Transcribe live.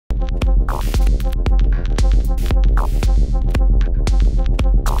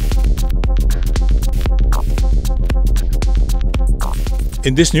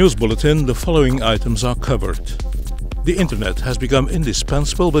In this news bulletin, the following items are covered. The internet has become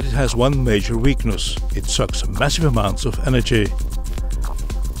indispensable, but it has one major weakness. It sucks massive amounts of energy.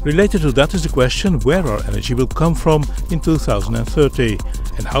 Related to that is the question where our energy will come from in 2030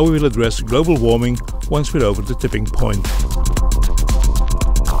 and how we will address global warming once we're over the tipping point.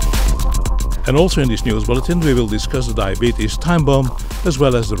 And also in this news bulletin we will discuss the diabetes time bomb as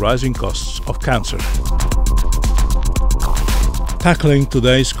well as the rising costs of cancer. Tackling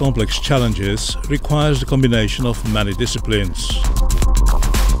today's complex challenges requires the combination of many disciplines.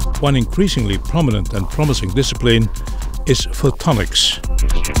 One increasingly prominent and promising discipline is photonics.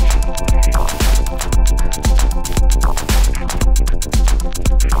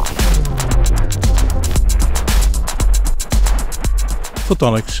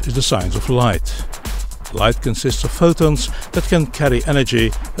 Photonics is the science of light. Light consists of photons that can carry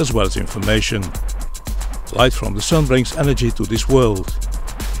energy as well as information. Light from the sun brings energy to this world.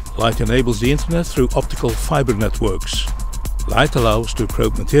 Light enables the internet through optical fiber networks. Light allows to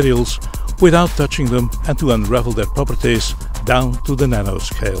probe materials without touching them and to unravel their properties down to the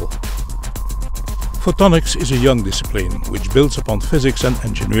nanoscale. Photonics is a young discipline which builds upon physics and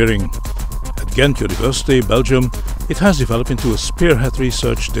engineering. At Ghent University, Belgium, it has developed into a spearhead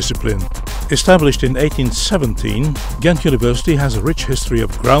research discipline. Established in 1817, Ghent University has a rich history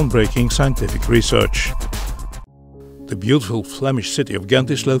of groundbreaking scientific research. The beautiful Flemish city of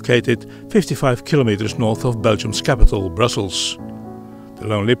Ghent is located 55 kilometers north of Belgium's capital, Brussels. The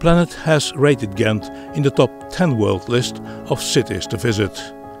Lonely Planet has rated Ghent in the top 10 world list of cities to visit.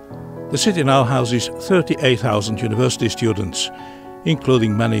 The city now houses 38,000 university students,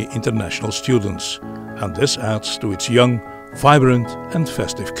 including many international students, and this adds to its young, vibrant and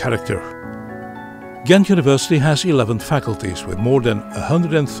festive character. Ghent University has 11 faculties with more than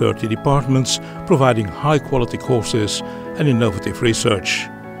 130 departments providing high-quality courses and innovative research.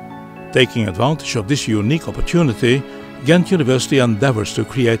 Taking advantage of this unique opportunity, Ghent University endeavours to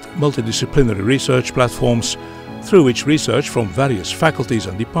create multidisciplinary research platforms through which research from various faculties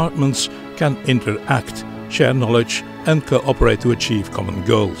and departments can interact, share knowledge and cooperate to achieve common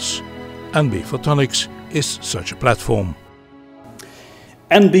goals. NB-Photonics is such a platform.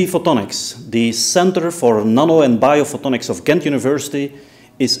 NB-Photonics, the Center for Nano and Biophotonics of Ghent University,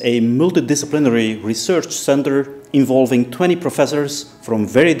 is a multidisciplinary research center involving 20 professors from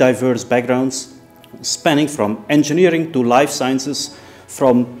very diverse backgrounds, spanning from engineering to life sciences,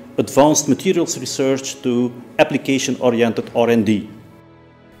 from advanced materials research to application-oriented R&D.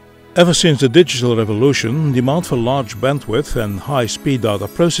 Ever since the digital revolution, demand for large bandwidth and high-speed data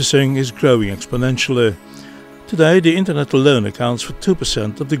processing is growing exponentially. Today, the internet alone accounts for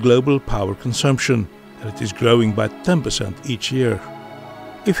 2% of the global power consumption, and it is growing by 10% each year.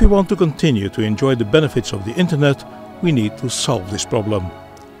 If we want to continue to enjoy the benefits of the internet, we need to solve this problem.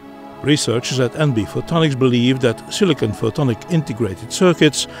 Researchers at NB-Photonics believe that silicon photonic integrated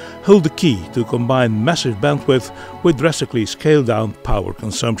circuits hold the key to combine massive bandwidth with drastically scaled down power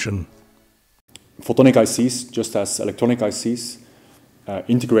consumption. Photonic ICs, just as electronic ICs,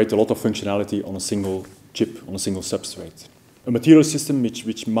 integrate a lot of functionality on a single chip, on a single substrate. A material system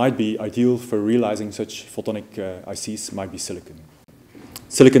which might be ideal for realizing such photonic ICs might be silicon.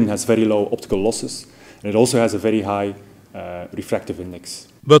 Silicon has very low optical losses, and it also has a very high refractive index.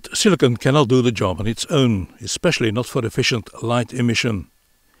 But silicon cannot do the job on its own, especially not for efficient light emission.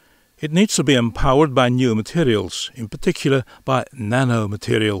 It needs to be empowered by new materials, in particular by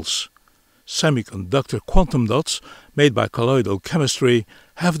nanomaterials. Semiconductor quantum dots, made by colloidal chemistry,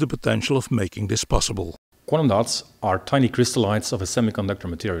 have the potential of making this possible. Quantum dots are tiny crystallites of a semiconductor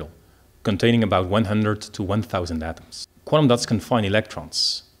material, containing about 100 to 1000 atoms. Quantum dots confine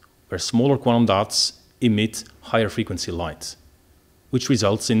electrons, where smaller quantum dots emit higher frequency light, which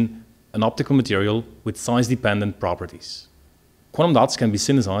results in an optical material with size-dependent properties. Quantum dots can be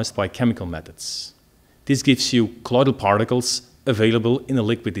synthesized by chemical methods. This gives you colloidal particles available in a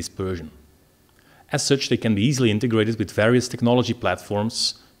liquid dispersion. As such, they can be easily integrated with various technology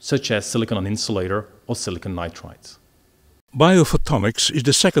platforms, such as silicon on insulator or silicon nitride. Biophotonics is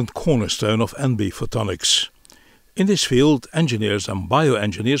the second cornerstone of NB-Photonics. In this field, engineers and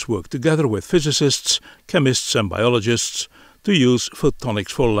bioengineers work together with physicists, chemists and biologists to use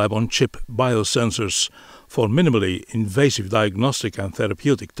photonics for lab-on-chip biosensors, for minimally invasive diagnostic and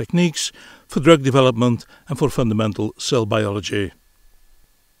therapeutic techniques, for drug development and for fundamental cell biology.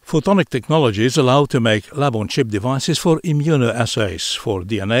 Photonic technologies allow to make lab-on-chip devices for immunoassays, for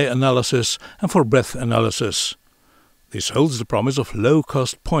DNA analysis and for breath analysis. This holds the promise of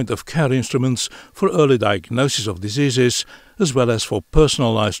low-cost point-of-care instruments for early diagnosis of diseases as well as for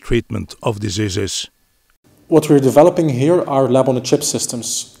personalized treatment of diseases. What we're developing here are lab-on-a-chip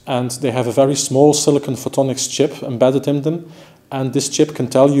systems, and they have a very small silicon photonics chip embedded in them, and this chip can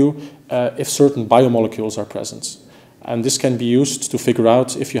tell you if certain biomolecules are present. And this can be used to figure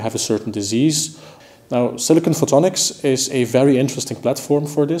out if you have a certain disease. Now, silicon photonics is a very interesting platform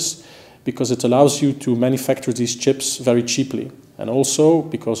for this because it allows you to manufacture these chips very cheaply. And also,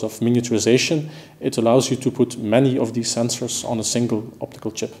 because of miniaturization, it allows you to put many of these sensors on a single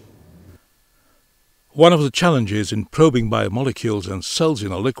optical chip. One of the challenges in probing biomolecules and cells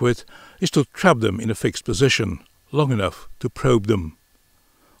in a liquid is to trap them in a fixed position, long enough to probe them.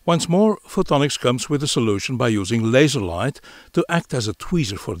 Once more, photonics comes with a solution by using laser light to act as a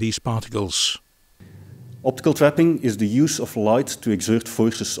tweezer for these particles. Optical trapping is the use of light to exert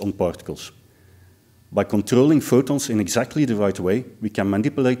forces on particles. By controlling photons in exactly the right way, we can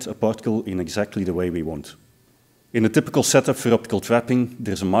manipulate a particle in exactly the way we want. In a typical setup for optical trapping,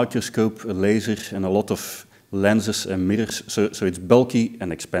 there's a microscope, a laser, and a lot of lenses and mirrors, so it's bulky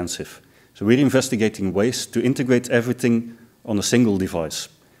and expensive. So we're investigating ways to integrate everything on a single device,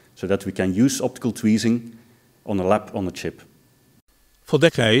 so that we can use optical tweezing on a lab on a chip. For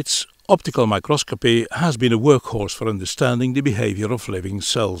decades, optical microscopy has been a workhorse for understanding the behavior of living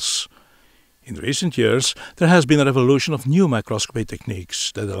cells. In recent years, there has been a revolution of new microscopy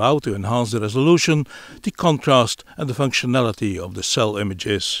techniques that allow to enhance the resolution, the contrast and the functionality of the cell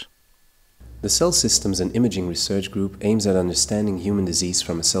images. The Cell Systems and Imaging Research Group aims at understanding human disease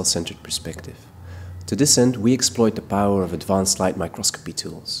from a cell-centered perspective. To this end, we exploit the power of advanced light microscopy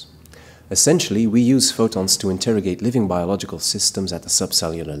tools. Essentially, we use photons to interrogate living biological systems at the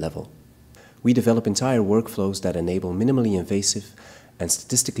subcellular level. We develop entire workflows that enable minimally invasive and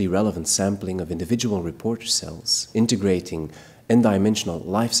statistically relevant sampling of individual reporter cells, integrating n-dimensional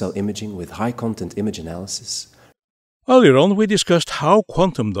live cell imaging with high-content image analysis. Earlier on, we discussed how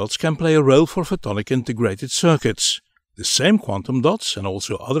quantum dots can play a role for photonic integrated circuits. The same quantum dots and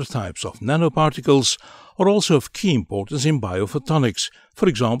also other types of nanoparticles are also of key importance in biophotonics, for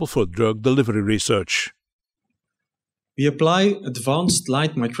example for drug delivery research. We apply advanced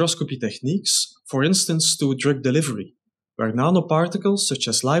light microscopy techniques, for instance to drug delivery, where nanoparticles such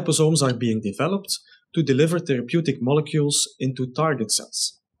as liposomes are being developed to deliver therapeutic molecules into target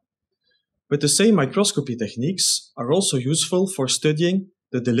cells. But the same microscopy techniques are also useful for studying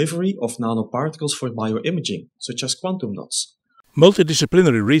the delivery of nanoparticles for bioimaging, such as quantum dots.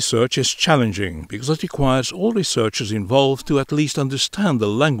 Multidisciplinary research is challenging because it requires all researchers involved to at least understand the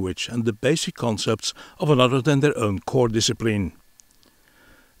language and the basic concepts of another than their own core discipline.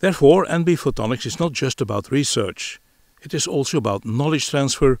 Therefore, NB-Photonics is not just about research. It is also about knowledge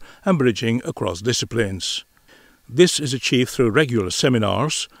transfer and bridging across disciplines. This is achieved through regular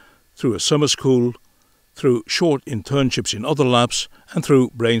seminars, through a summer school, through short internships in other labs, and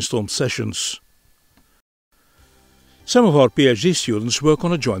through brainstorm sessions. Some of our PhD students work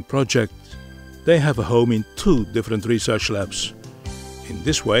on a joint project. They have a home in 2 different research labs. In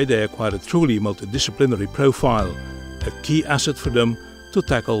this way, they acquire a truly multidisciplinary profile, a key asset for them to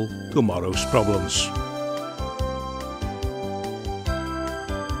tackle tomorrow's problems.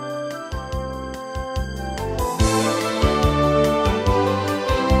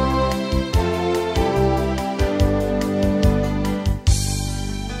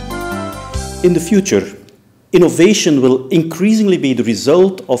 In the future, innovation will increasingly be the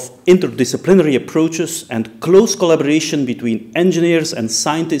result of interdisciplinary approaches and close collaboration between engineers and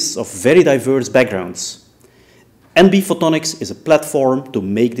scientists of very diverse backgrounds. NB-Photonics is a platform to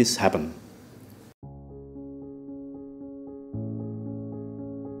make this happen.